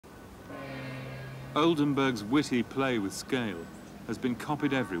Oldenburg's witty play with scale has been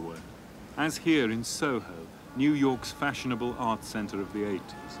copied everywhere, as here in Soho, New York's fashionable art center of the 80s.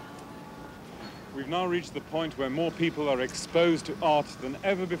 We've now reached the point where more people are exposed to art than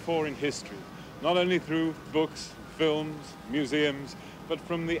ever before in history, not only through books, films, museums, but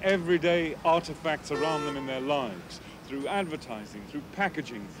from the everyday artifacts around them in their lives, through advertising, through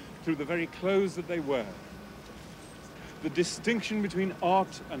packaging, through the very clothes that they wear. The distinction between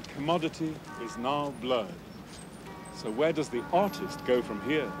art and commodity is now blurred. So where does the artist go from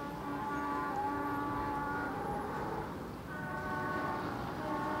here?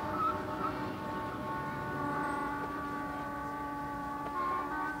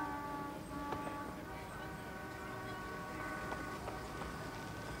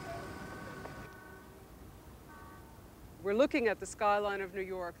 We're looking at the skyline of New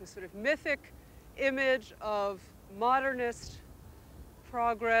York, the sort of mythic image of modernist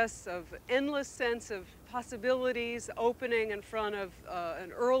progress, of endless sense of possibilities opening in front of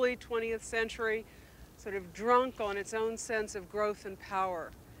an early 20th century, sort of drunk on its own sense of growth and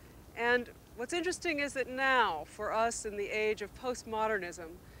power. And what's interesting is that now, for us in the age of postmodernism,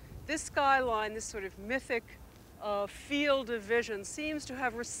 this skyline, this sort of mythic field of vision seems to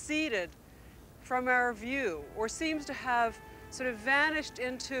have receded from our view, or seems to have sort of vanished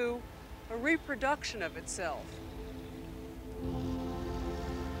into a reproduction of itself.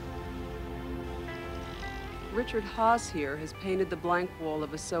 Richard Haas here has painted the blank wall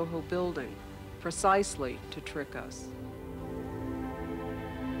of a Soho building precisely to trick us.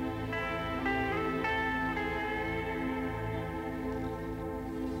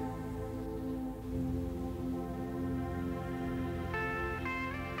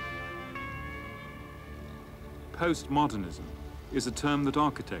 Postmodernism is a term that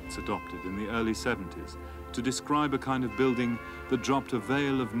architects adopted in the early 70s to describe a kind of building that dropped a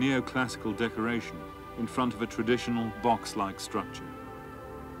veil of neoclassical decoration in front of a traditional box-like structure.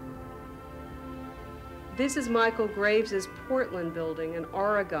 This is Michael Graves's Portland building in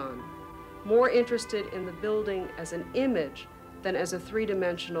Oregon, more interested in the building as an image than as a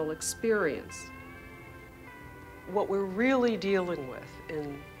three-dimensional experience. What we're really dealing with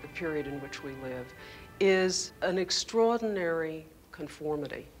in the period in which we live is an extraordinary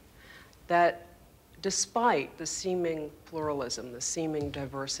conformity that, despite the seeming pluralism, the seeming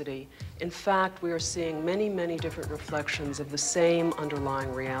diversity, in fact, we are seeing many, many different reflections of the same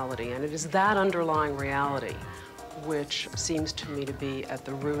underlying reality. And it is that underlying reality which seems to me to be at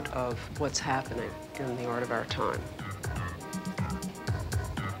the root of what's happening in the art of our time.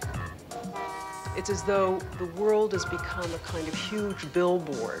 It's as though the world has become a kind of huge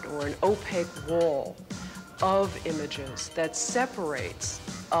billboard or an opaque wall of images that separates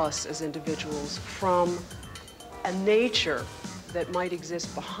us as individuals from a nature that might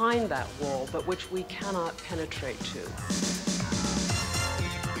exist behind that wall, but which we cannot penetrate to.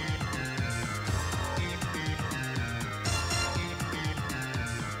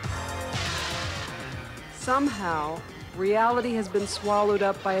 Somehow, reality has been swallowed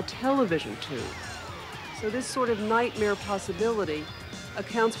up by a television tube. So this sort of nightmare possibility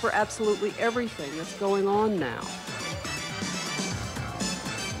accounts for absolutely everything that's going on now.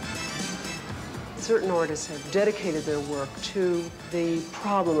 Certain artists have dedicated their work to the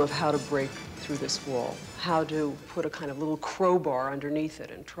problem of how to break through this wall, how to put a kind of little crowbar underneath it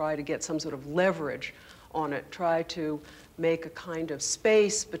and try to get some sort of leverage on it, try to make a kind of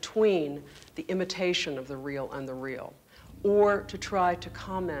space between the imitation of the real and the real, or to try to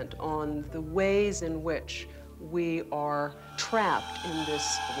comment on the ways in which we are trapped in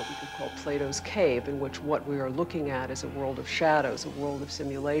this, what we could call Plato's cave, in which what we are looking at is a world of shadows, a world of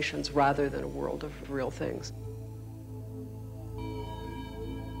simulations, rather than a world of real things.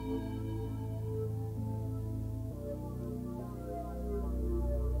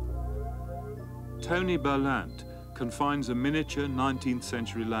 Tony Berlant confines a miniature 19th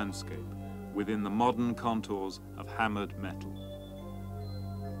century landscape within the modern contours of hammered metal.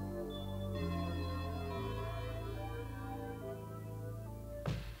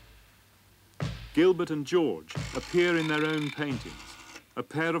 Gilbert and George appear in their own paintings, a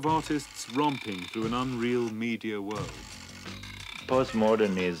pair of artists romping through an unreal media world.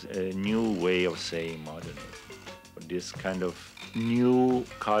 Postmodern is a new way of saying modernism, this kind of new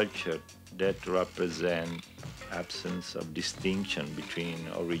culture that represents absence of distinction between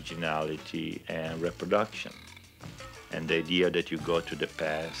originality and reproduction. And the idea that you go to the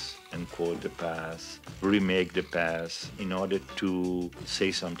past and quote the past, remake the past in order to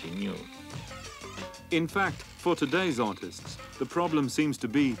say something new. In fact, for today's artists, the problem seems to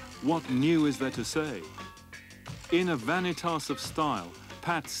be, what new is there to say? In a vanitas of style,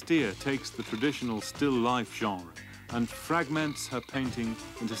 Pat Steer takes the traditional still life genre and fragments her painting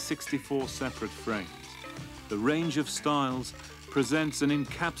into 64 separate frames. The range of styles presents an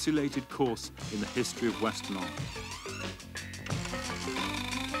encapsulated course in the history of Western art.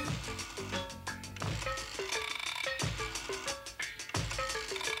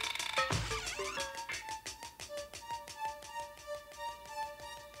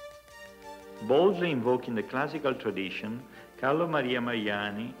 Boldly invoking the classical tradition, Carlo Maria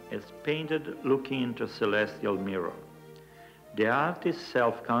Mariani has painted looking into a celestial mirror. The artist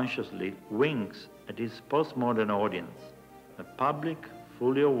self-consciously winks at his postmodern audience, a public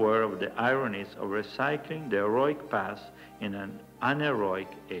fully aware of the ironies of recycling the heroic past in an unheroic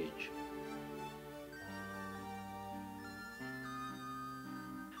age.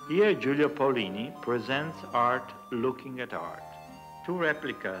 Here Giulio Paolini presents art looking at art. Two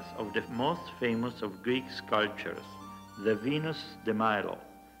replicas of the most famous of Greek sculptures, the Venus de Milo,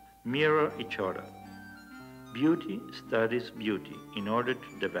 mirror each other. Beauty studies beauty in order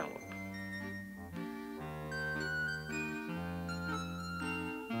to develop.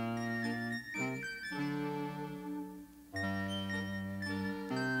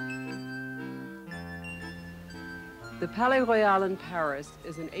 The Palais Royal in Paris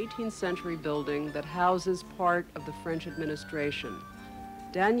is an 18th century building that houses part of the French administration.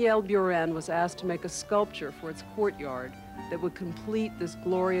 Daniel Buren was asked to make a sculpture for its courtyard that would complete this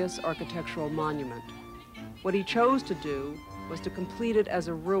glorious architectural monument. What he chose to do was to complete it as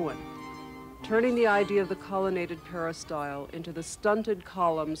a ruin, turning the idea of the colonnaded peristyle into the stunted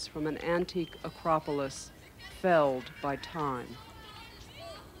columns from an antique acropolis felled by time.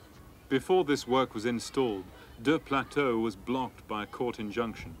 Before this work was installed, De Plateau was blocked by a court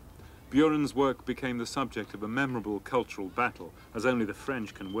injunction. Buren's work became the subject of a memorable cultural battle, as only the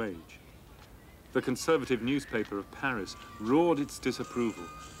French can wage. The conservative newspaper of Paris roared its disapproval,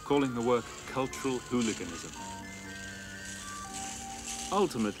 calling the work cultural hooliganism.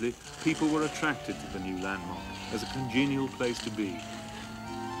 Ultimately, people were attracted to the new landmark as a congenial place to be.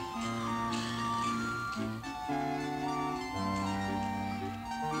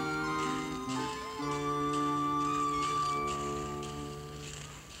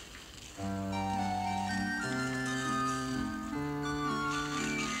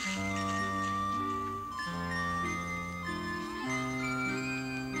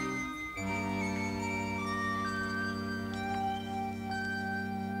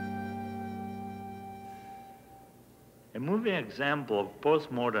 A moving example of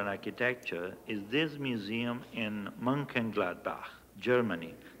postmodern architecture is this museum in Mönchengladbach,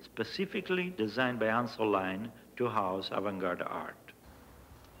 Germany, specifically designed by Hans Hollein to house avant-garde art.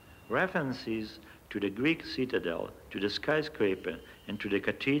 References to the Greek citadel, to the skyscraper, and to the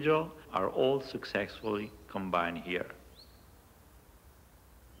cathedral are all successfully combined here.